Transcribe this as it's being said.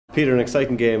Peter, an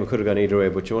exciting game. It could have gone either way,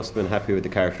 but you must have been happy with the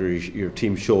character your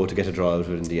team showed to get a draw out of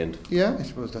it in the end. Yeah, I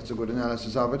suppose that's a good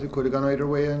analysis of it. It could have gone either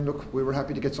way, and look, we were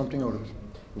happy to get something out of it.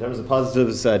 In terms of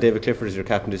positives, David Clifford is your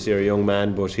captain this year, a young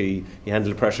man, but he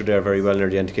handled the pressure there very well near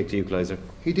the end to kick the equaliser.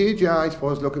 He did, yeah. I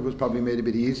suppose, look, it was probably made a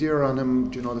bit easier on him,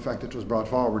 the fact that it was brought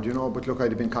forward, but look,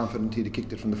 I'd have been confident he'd have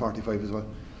kicked it from the 45 as well.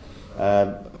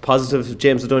 Positive,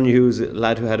 James O'Donoghue, who's a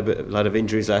lad who had a lot of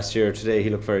injuries last year. Today he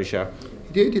looked very sharp.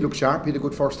 He did, he looked sharp, he had a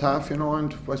good first half, and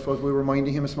I suppose we were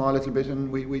minding him a small little bit,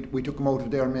 and we took him out of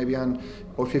there maybe on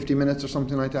about 50 minutes or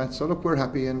something like that. So look, we're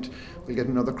happy, and we'll get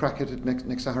another crack at it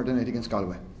next Saturday night against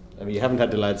Galway. I mean, you haven't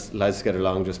had the lads get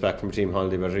along just back from a team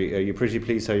holiday, but are you pretty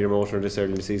pleased how you're motoring this early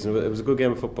in the season? It was a good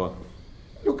game of football.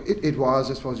 Look, it was.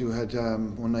 I suppose you had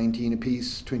 119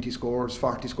 apiece, 20 scores,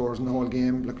 40 scores in the whole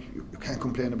game. Look, you can't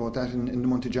complain about that in the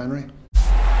month of January.